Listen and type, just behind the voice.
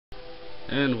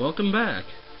And welcome back.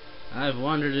 I've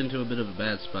wandered into a bit of a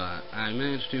bad spot. I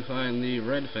managed to find the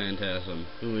red phantasm,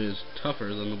 who is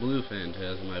tougher than the blue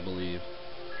phantasm, I believe.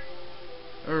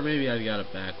 Or maybe I got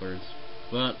it backwards.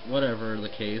 But whatever the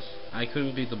case, I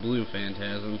couldn't beat the blue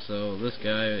phantasm, so this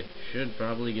guy should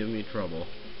probably give me trouble.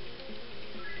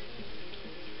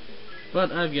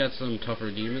 But I've got some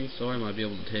tougher demons, so I might be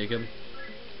able to take him.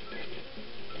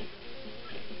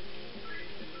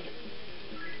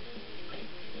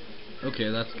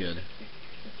 Okay, that's good.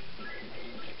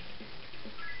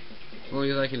 As long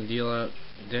as I can deal out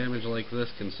damage like this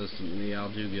consistently,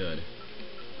 I'll do good.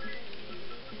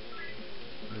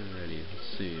 Alrighty,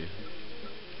 let's see.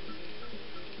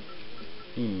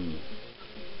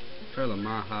 Try the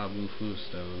Maha-Bufu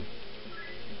stone.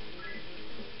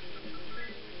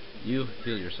 You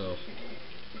heal yourself.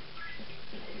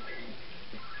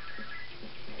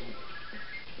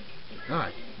 Ah,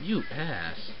 you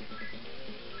ass.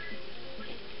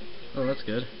 Oh, that's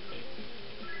good.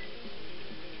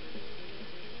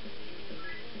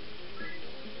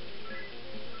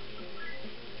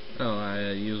 Oh,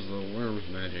 I used the worm's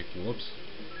magic. Whoops.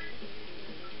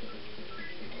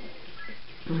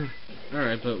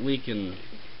 Alright, but we can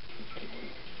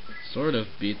sort of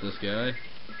beat this guy.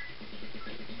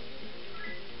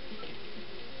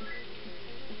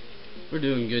 We're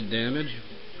doing good damage.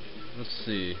 Let's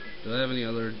see. Do I have any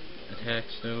other attack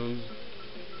stones?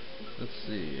 Let's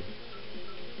see.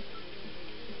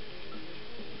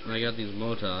 I got these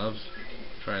Motovs.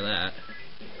 Try that.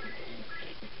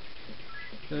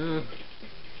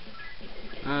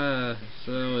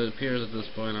 So it appears at this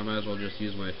point I might as well just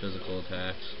use my physical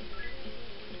attacks.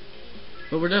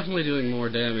 But we're definitely doing more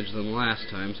damage than last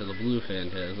time to the blue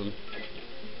phantasm.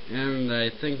 And I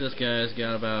think this guy's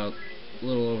got about a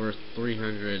little over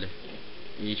 300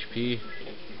 HP.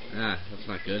 Ah, that's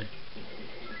not good.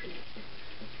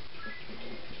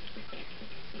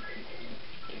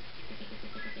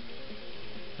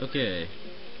 Okay,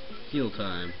 heal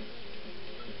time.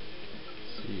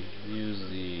 Let's see, use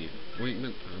the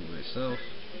ointment on myself.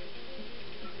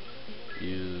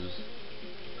 Use...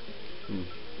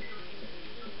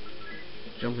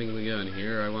 Jumping the gun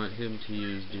here, I want him to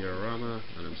use diorama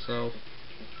on himself.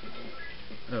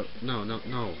 Oh, no, not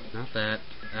that.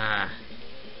 Ah,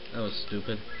 that was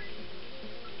stupid.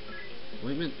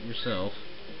 Ointment yourself.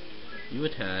 You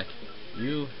attack.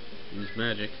 You use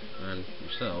magic on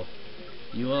yourself.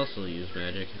 You also use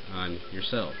magic on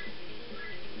yourself.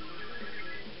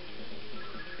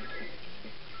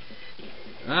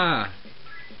 Ah!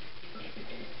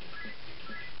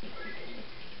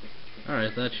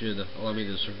 Alright, that should allow me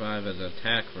to survive an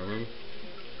attack from him.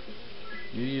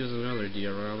 You use another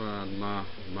diorama on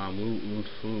Mamu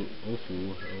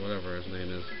Ofu, or whatever his name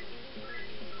is.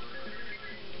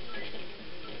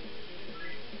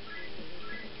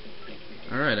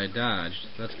 Alright, I dodged.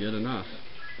 That's good enough.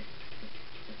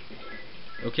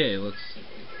 Okay, let's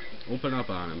open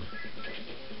up on him.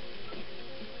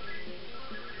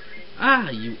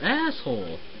 Ah, you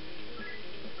asshole!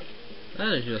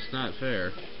 That is just not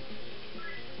fair.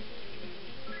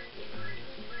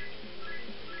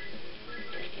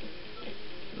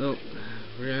 Oh,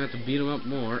 we're gonna have to beat him up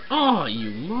more. Oh, you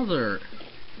mother!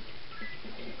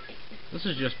 This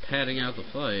is just padding out the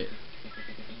fight.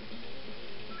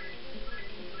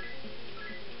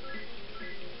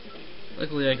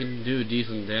 Luckily I can do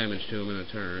decent damage to him in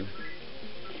a turn.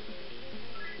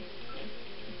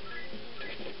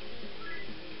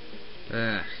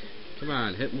 Ah, come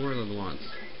on, hit more than once.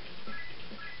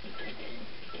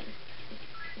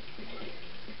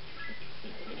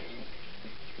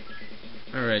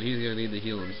 Alright, he's gonna need to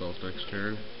heal himself next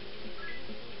turn.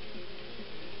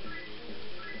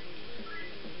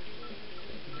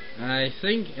 I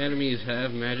think enemies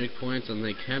have magic points and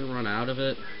they can run out of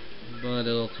it, but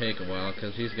it'll take a while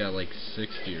because he's got like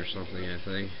 60 or something, I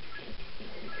think.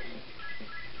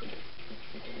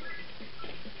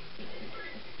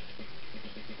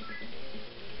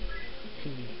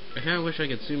 I kinda wish I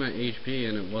could see my HP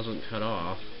and it wasn't cut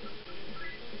off.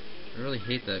 I really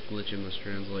hate that glitch in this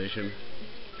translation.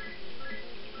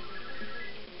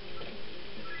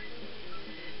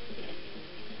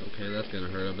 Okay, that's gonna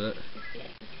hurt a bit.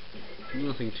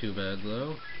 Nothing too bad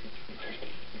though.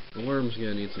 The worm's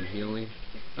gonna need some healing.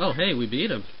 Oh, hey, we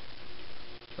beat him!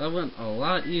 That went a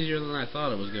lot easier than I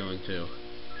thought it was going to.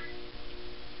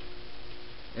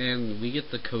 And we get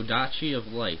the Kodachi of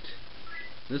Light.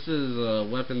 This is a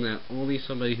weapon that only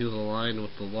somebody who's aligned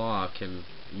with the law can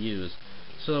use.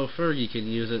 So Fergie can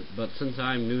use it, but since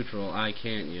I'm neutral, I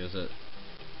can't use it.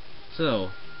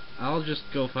 So, I'll just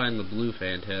go find the blue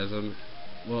phantasm.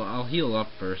 Well, I'll heal up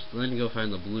first, then go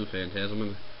find the blue phantasm,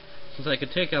 and Since I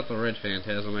could take out the red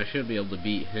phantasm, I should be able to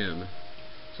beat him.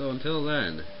 So until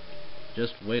then,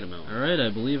 just wait a moment. Alright,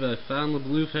 I believe I found the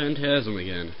blue phantasm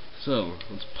again. So,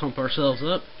 let's pump ourselves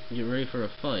up and get ready for a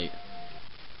fight.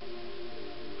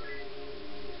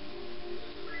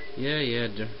 Yeah,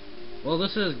 well,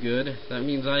 this is good. That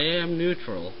means I am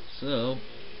neutral. So,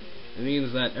 it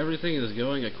means that everything is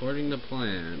going according to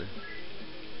plan.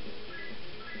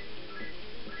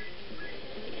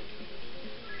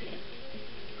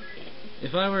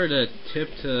 If I were to tip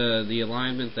to the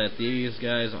alignment that these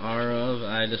guys are of,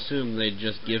 I'd assume they'd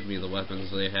just give me the weapons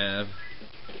they have.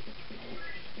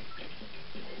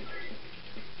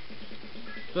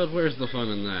 But where's the fun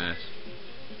in that?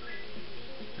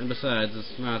 And besides,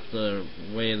 it's not the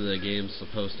way the game's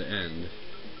supposed to end.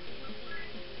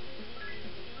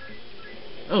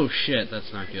 Oh shit,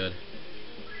 that's not good.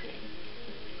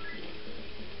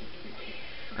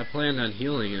 I planned on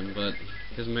healing him, but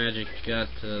his magic got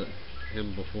to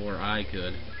him before I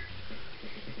could.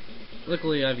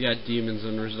 Luckily, I've got demons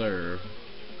in reserve.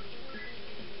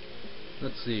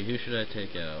 Let's see, who should I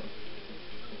take out?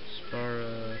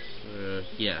 Sparos,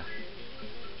 yeah.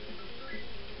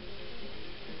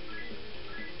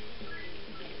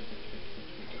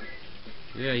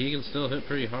 Yeah, he can still hit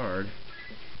pretty hard.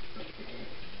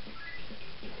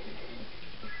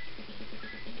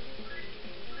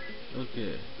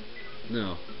 Okay.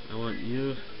 No, I want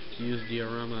you to use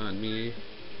diorama on me,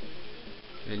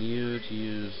 and you to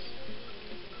use...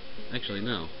 Actually,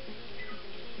 no.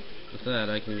 With that,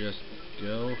 I can just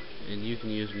go, and you can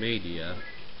use media.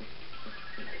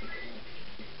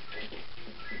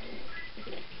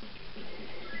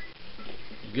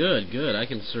 Good, I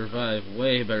can survive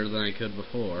way better than I could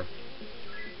before.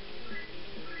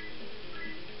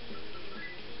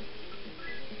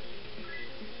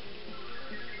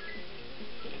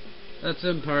 That's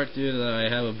in part due to that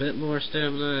I have a bit more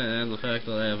stamina and the fact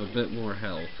that I have a bit more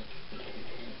health.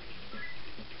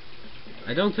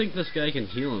 I don't think this guy can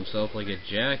heal himself like a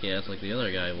jackass like the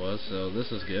other guy was, so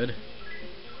this is good.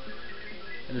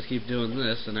 I just keep doing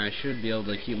this and I should be able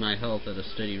to keep my health at a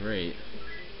steady rate.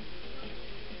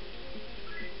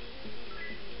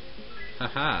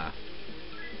 Haha!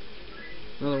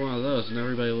 Another one of those and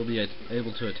everybody will be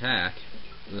able to attack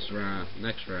this round,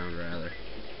 next round rather.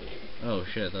 Oh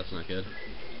shit, that's not good.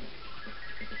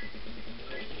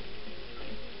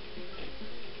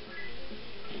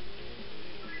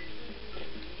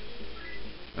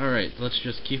 Alright, let's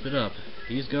just keep it up.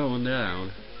 He's going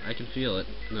down. I can feel it.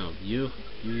 No, you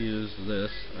use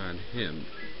this on him.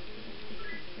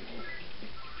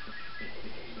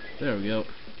 There we go.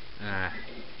 Ah.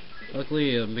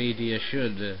 Luckily, media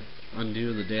should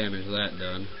undo the damage that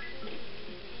done.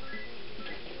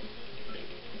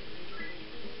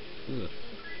 Ugh.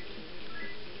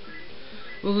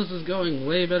 Well, this is going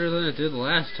way better than it did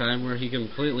last time, where he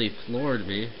completely floored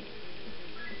me.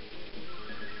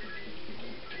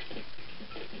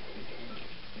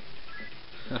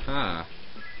 Haha.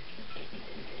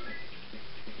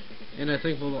 And I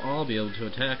think we'll all be able to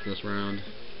attack this round.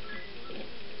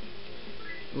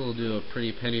 We'll do a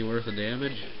pretty penny worth of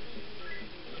damage.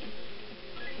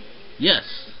 Yes!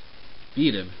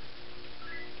 Beat him.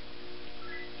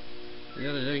 Yeah,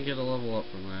 I didn't get a level up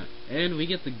from that. And we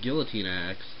get the guillotine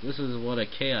axe. This is what a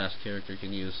chaos character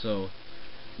can use, so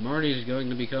Marty's going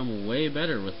to become way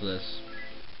better with this.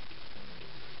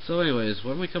 So anyways,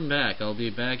 when we come back, I'll be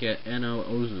back at Eno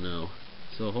Ozuno.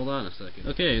 So hold on a second.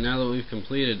 Okay, now that we've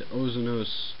completed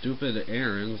Ozuno's stupid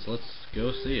errands, let's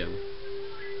go see him.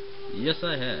 Yes,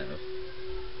 I have.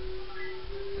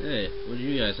 Hey, what do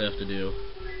you guys have to do?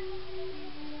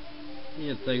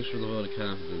 Yeah, thanks for the vote of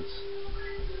confidence.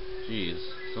 Jeez,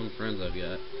 some friends I've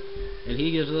got. And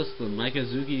he gives us the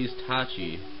Mikazuki's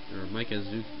Tachi. Or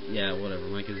Mikazuki, yeah, whatever,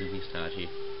 Mikazuki's Tachi.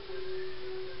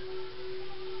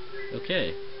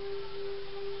 Okay.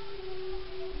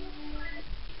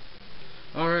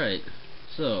 Alright,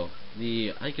 so,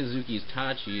 the Ikazuki's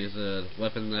Tachi is a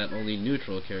weapon that only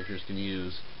neutral characters can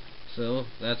use. So,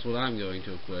 that's what I'm going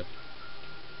to equip.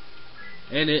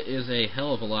 And it is a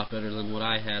hell of a lot better than what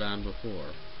I had on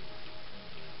before.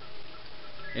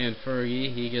 And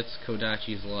Fergie, he gets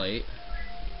Kodachi's Light.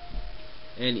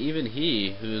 And even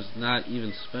he, who's not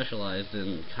even specialized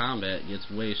in combat, gets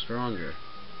way stronger.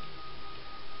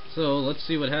 So, let's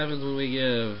see what happens when we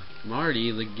give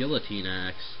Marty the Guillotine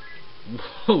Axe.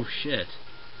 Whoa, shit.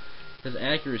 His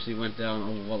accuracy went down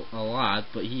a lot,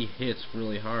 but he hits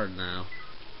really hard now.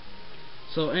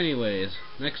 So anyways,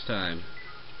 next time,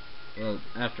 well,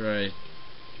 after I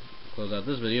close out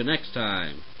this video, next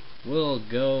time, we'll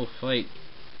go fight,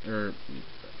 or,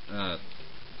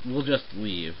 we'll just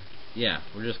leave. Yeah,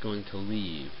 we're just going to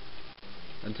leave.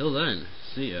 Until then,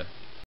 see ya.